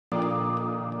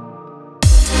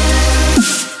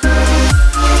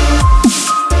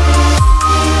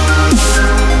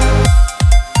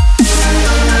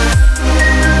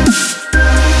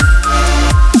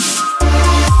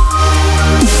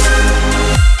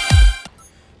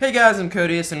Hey guys, I'm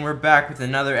Codius, and we're back with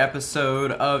another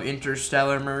episode of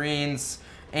Interstellar Marines.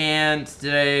 And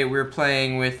today we're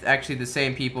playing with actually the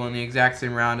same people in the exact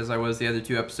same round as I was the other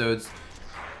two episodes.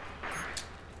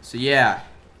 So yeah,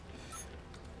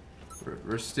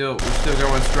 we're still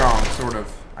going strong, sort of.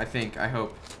 I think. I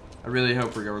hope. I really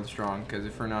hope we're going strong, because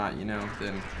if we're not, you know,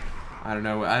 then I don't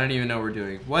know. I don't even know what we're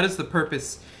doing. What is the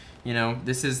purpose? You know,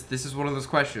 this is one of those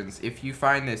questions. If you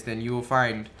find this, then you will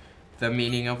find the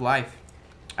meaning of life.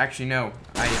 Actually, no.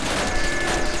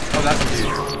 Oh, that's a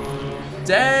dude.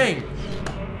 Dang!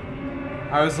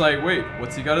 I was like, wait,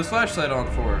 what's he got his flashlight on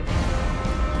for?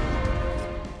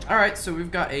 Alright, so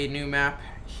we've got a new map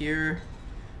here.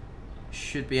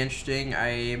 Should be interesting.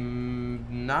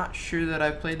 I'm not sure that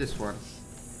I've played this one.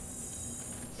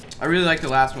 I really like the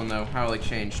last one, though, how it, like,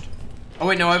 changed. Oh,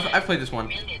 wait, no, I've played this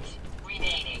one.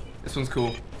 This one's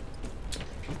cool.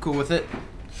 I'm cool with it.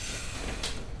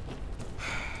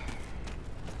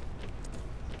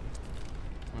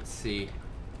 See,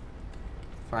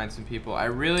 find some people. I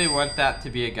really want that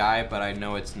to be a guy, but I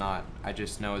know it's not. I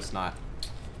just know it's not.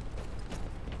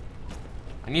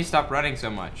 I need to stop running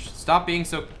so much. Stop being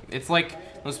so. It's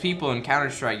like those people in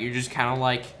Counter-Strike. You're just kind of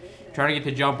like trying to get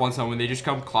the jump on someone. They just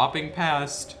come clopping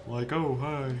past. Like, oh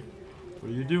hi, what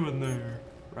are you doing there?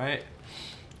 Right,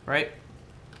 right.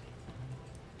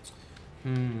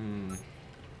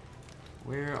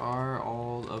 Where are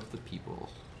all of the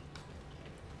people?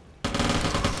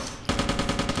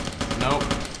 Nope,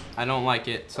 I don't like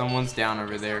it. Someone's down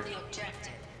over there.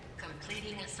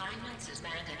 Completing assignments is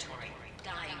mandatory.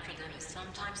 Dying for them is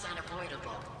sometimes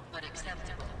unavoidable, but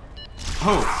acceptable.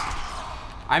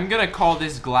 Oh, I'm gonna call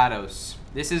this GLaDOS.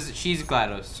 She's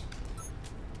GLaDOS.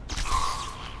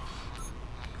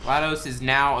 GLaDOS is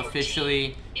now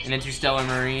officially an Interstellar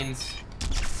Marines.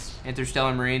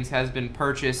 Interstellar Marines has been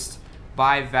purchased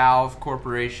by Valve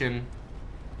Corporation.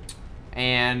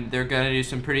 And they're gonna do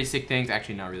some pretty sick things.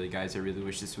 Actually, not really, guys. I really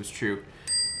wish this was true.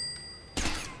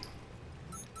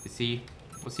 Is he?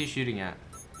 What's he shooting at?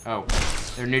 Oh,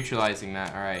 they're neutralizing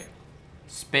that. All right.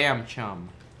 Spam Chum.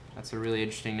 That's a really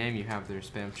interesting name you have there,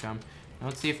 Spam Chum. Now,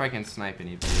 let's see if I can snipe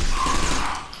anybody.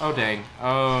 Oh, dang.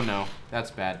 Oh, no.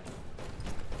 That's bad.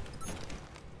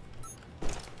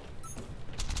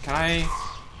 Can I?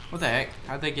 What the heck?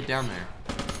 How'd they get down there?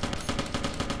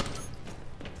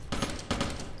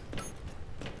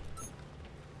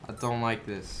 I don't like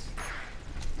this.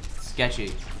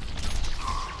 Sketchy.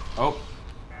 Oh.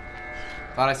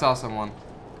 Thought I saw someone.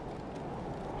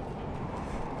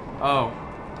 Oh.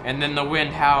 And then the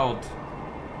wind howled.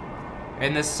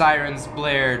 And the sirens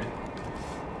blared.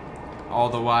 All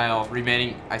the while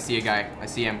remaining. I see a guy. I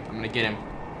see him. I'm gonna get him.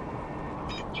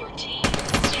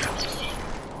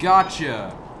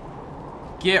 Gotcha.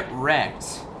 Get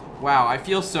wrecked. Wow, I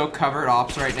feel so covered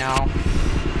ops right now.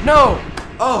 No!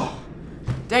 Oh!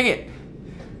 Dang it!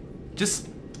 Just,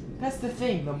 that's the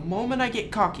thing. The moment I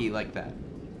get cocky like that.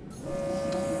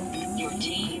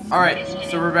 Alright,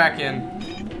 so we're back in.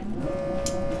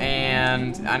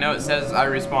 And I know it says I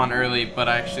respawn early, but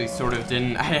I actually sort of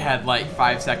didn't. I had like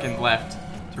 5 seconds left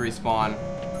to respawn.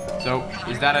 So,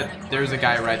 is that a, there's a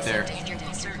guy right there.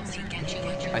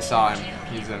 I saw him.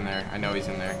 He's in there. I know he's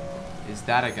in there. Is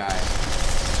that a guy?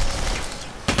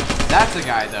 That's a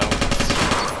guy, though.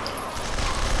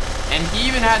 And he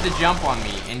even had to jump on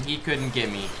me, and he couldn't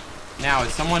get me. Now,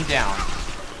 is someone down?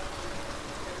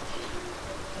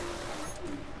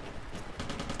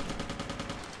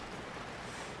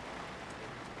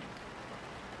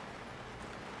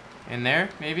 In there,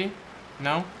 maybe?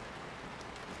 No?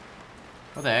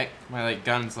 What the heck? My, like,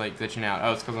 gun's, like, glitching out.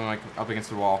 Oh, it's because I'm, like, up against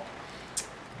the wall.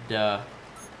 Duh.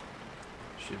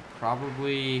 Should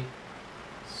probably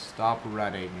stop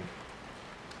running.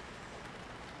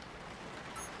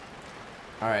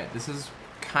 Alright, this is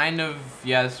kind of,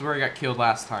 yeah, this is where I got killed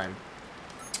last time.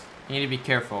 You need to be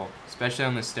careful, especially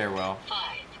on this stairwell. 5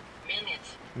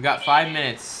 minutes. We've got 5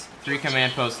 minutes, 3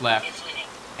 command posts left,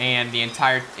 and the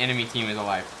entire enemy team is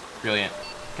alive. Brilliant.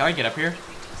 Can I get up here?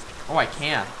 Oh, I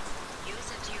can.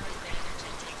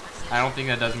 I don't think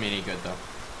that does me any good, though.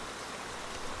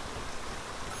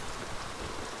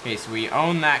 Okay, so we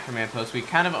own that command post. We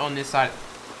kind of own this side.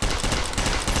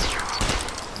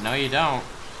 No, you don't.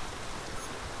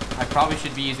 I probably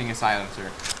should be using a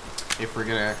silencer if we're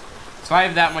gonna. So if I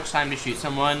have that much time to shoot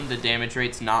someone, the damage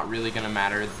rate's not really gonna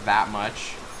matter that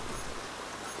much.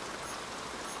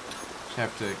 Just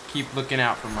have to keep looking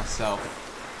out for myself.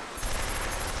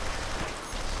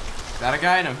 Is that a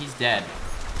guy? No, he's dead.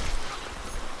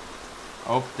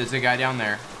 Oh, there's a guy down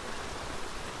there.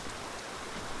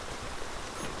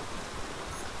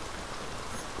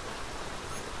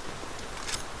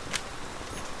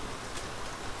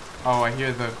 Oh, I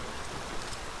hear the...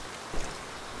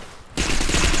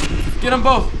 Get them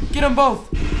both! Get them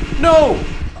both! No!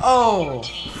 Oh!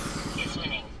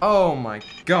 Oh my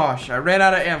gosh, I ran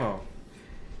out of ammo.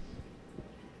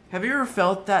 Have you ever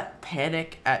felt that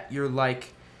panic at your,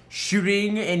 like,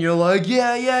 shooting and you're like,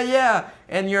 yeah, yeah, yeah,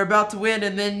 and you're about to win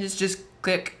and then it's just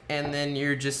click and then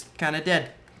you're just kind of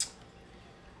dead?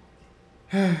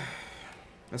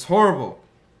 That's horrible.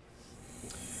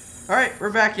 Alright,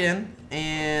 we're back in,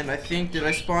 and I think, did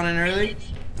I spawn in early?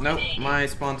 Nope, my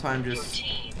spawn time just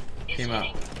came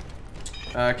up.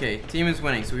 Okay, team is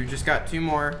winning, so we've just got 2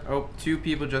 more. Oh, 2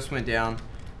 people just went down.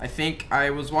 I think I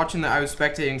was watching I was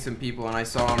spectating some people, and I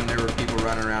saw them, there were people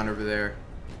running around over there.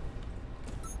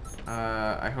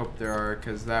 I hope there are,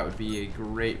 because that would be a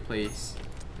great place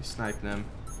to snipe them.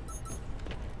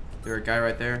 Is there a guy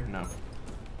right there? No.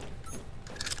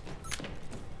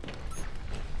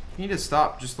 You need to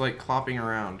stop just like clopping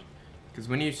around, because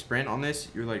when you sprint on this,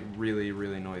 you're like really,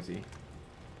 really noisy.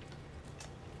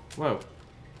 Whoa,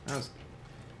 that was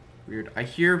weird. I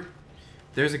hear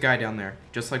there's a guy down there,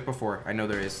 just like before. I know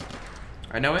there is.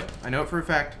 I know it. I know it for a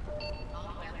fact.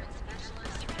 All weapon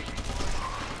specialists are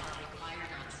required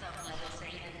on sub-levels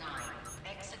 8 and 9.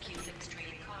 Execute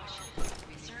extreme caution.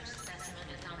 Research specimen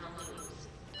is on the loose.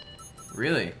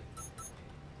 Really?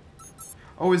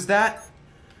 Oh, is that?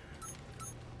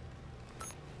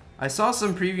 I saw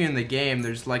some preview in the game.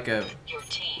 There's like a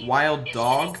wild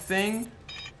dog thing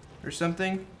or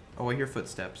something. Oh, I hear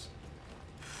footsteps.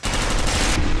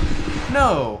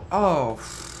 No. Oh,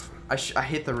 I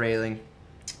hit the railing.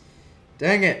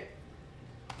 Dang it.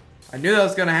 I knew that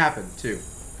was gonna happen too.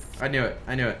 I knew it.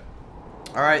 I knew it.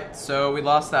 All right, so we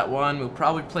lost that one. We'll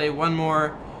probably play one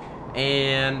more,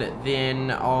 and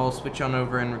then I'll switch on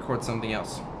over and record something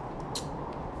else.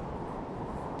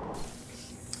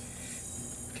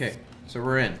 Okay, so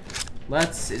we're in.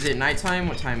 Is it nighttime?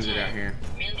 What time is it out here?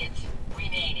 Minutes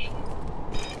remaining.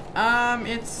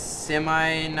 It's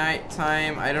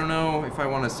semi-nighttime. I don't know if I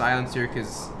want a silencer,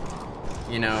 because,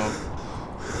 you know.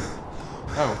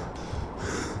 Oh.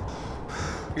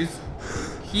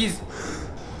 He's.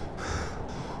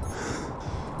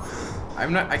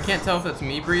 I can't tell if that's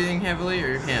me breathing heavily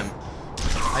or him.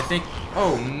 I think,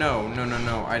 oh, no.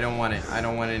 I don't want it. I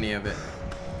don't want any of it.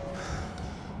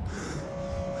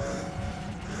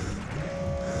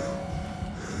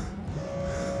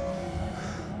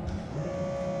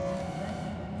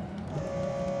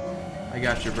 I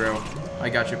got you, bro. I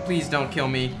got you. Please don't kill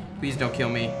me. Please don't kill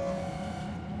me.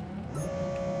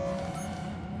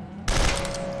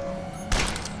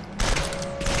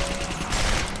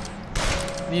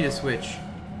 Need a switch.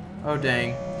 Oh,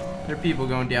 dang. There are people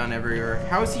going down everywhere.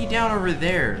 How is he down over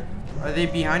there? Are they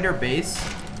behind our base?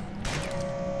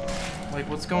 Like,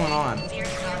 what's going on?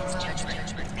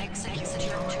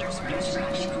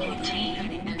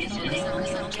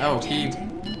 Oh, he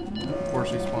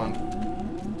forcibly spawned.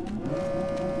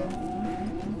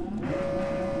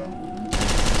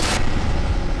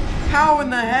 How in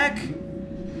the heck?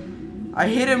 I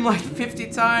hit him like 50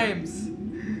 times.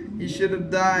 He should have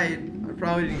died. I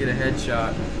probably didn't get a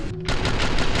headshot.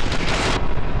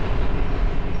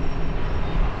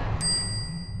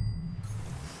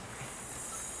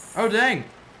 Oh, dang.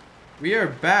 We are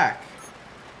back.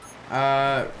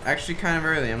 Actually kind of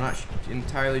early. I'm not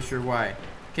entirely sure why.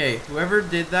 Okay, whoever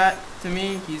did that to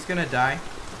me, he's gonna die.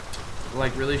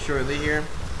 Like, really shortly here.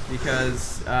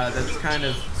 Because, that's kind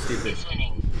of stupid.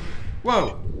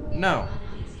 Whoa! No.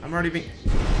 I'm already being...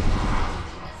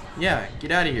 Yeah,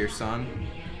 get out of here, son.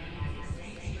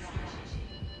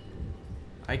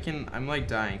 I'm like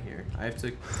dying here. I have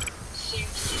to...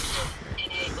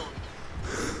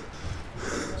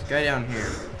 This guy down here.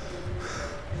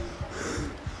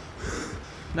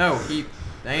 No,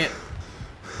 dang it.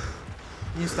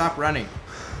 You need to stop running.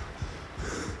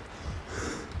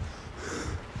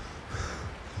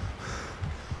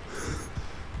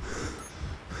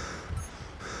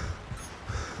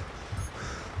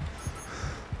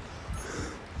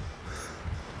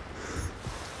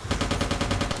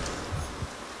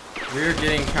 We're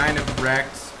getting kind of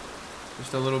wrecked,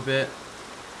 just a little bit.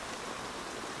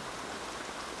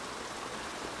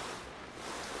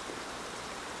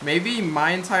 Maybe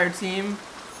my entire team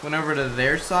went over to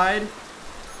their side,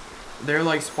 their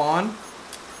like spawn,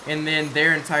 and then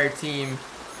their entire team,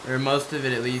 or most of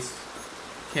it at least,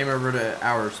 came over to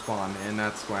our spawn, and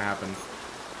that's what happened.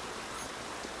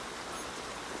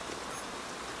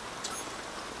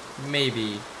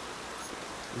 Maybe.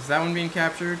 Is that one being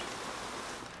captured?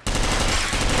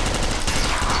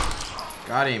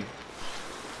 Got him.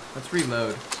 Let's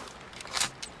reload.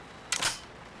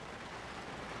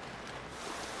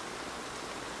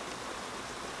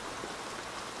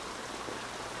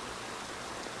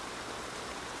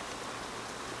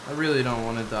 I really don't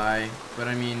want to die, but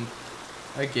I mean,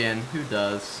 again, who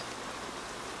does?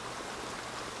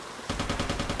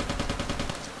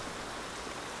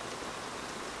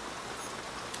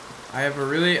 I have a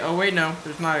really, oh wait, no,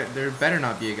 there better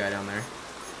not be a guy down there.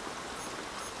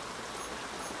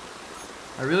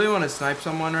 I really want to snipe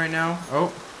someone right now.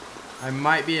 Oh, I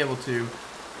might be able to,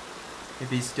 if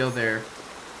he's still there.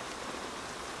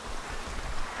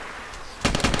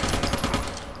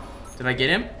 Did I get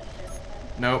him?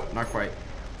 Nope, not quite.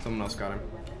 Someone else got him.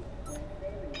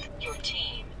 Your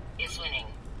team is winning.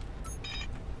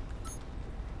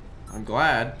 I'm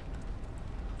glad.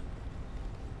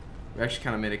 We actually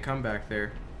kind of made a comeback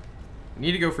there. I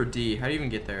need to go for D. How do you even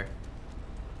get there?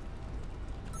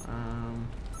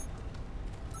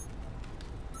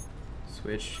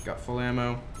 Switch. Got full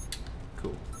ammo.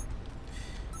 Cool.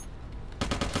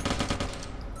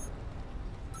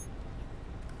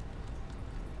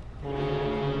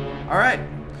 Alright.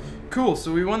 Cool.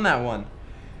 So we won that one.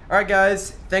 Alright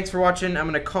guys, thanks for watching. I'm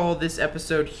going to call this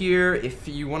episode here. If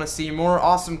you want to see more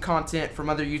awesome content from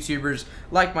other YouTubers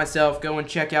like myself, go and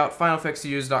check out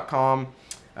finaleffectstudios.com.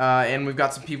 And we've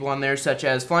got some people on there such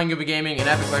as Flying Gooba Gaming and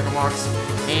Epic Lycomox.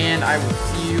 And I will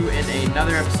see you in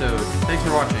another episode. Thanks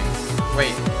for watching.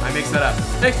 Wait, I mixed that up.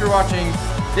 Thanks for watching.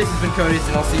 This has been Codis,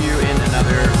 and I'll see you in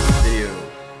another video.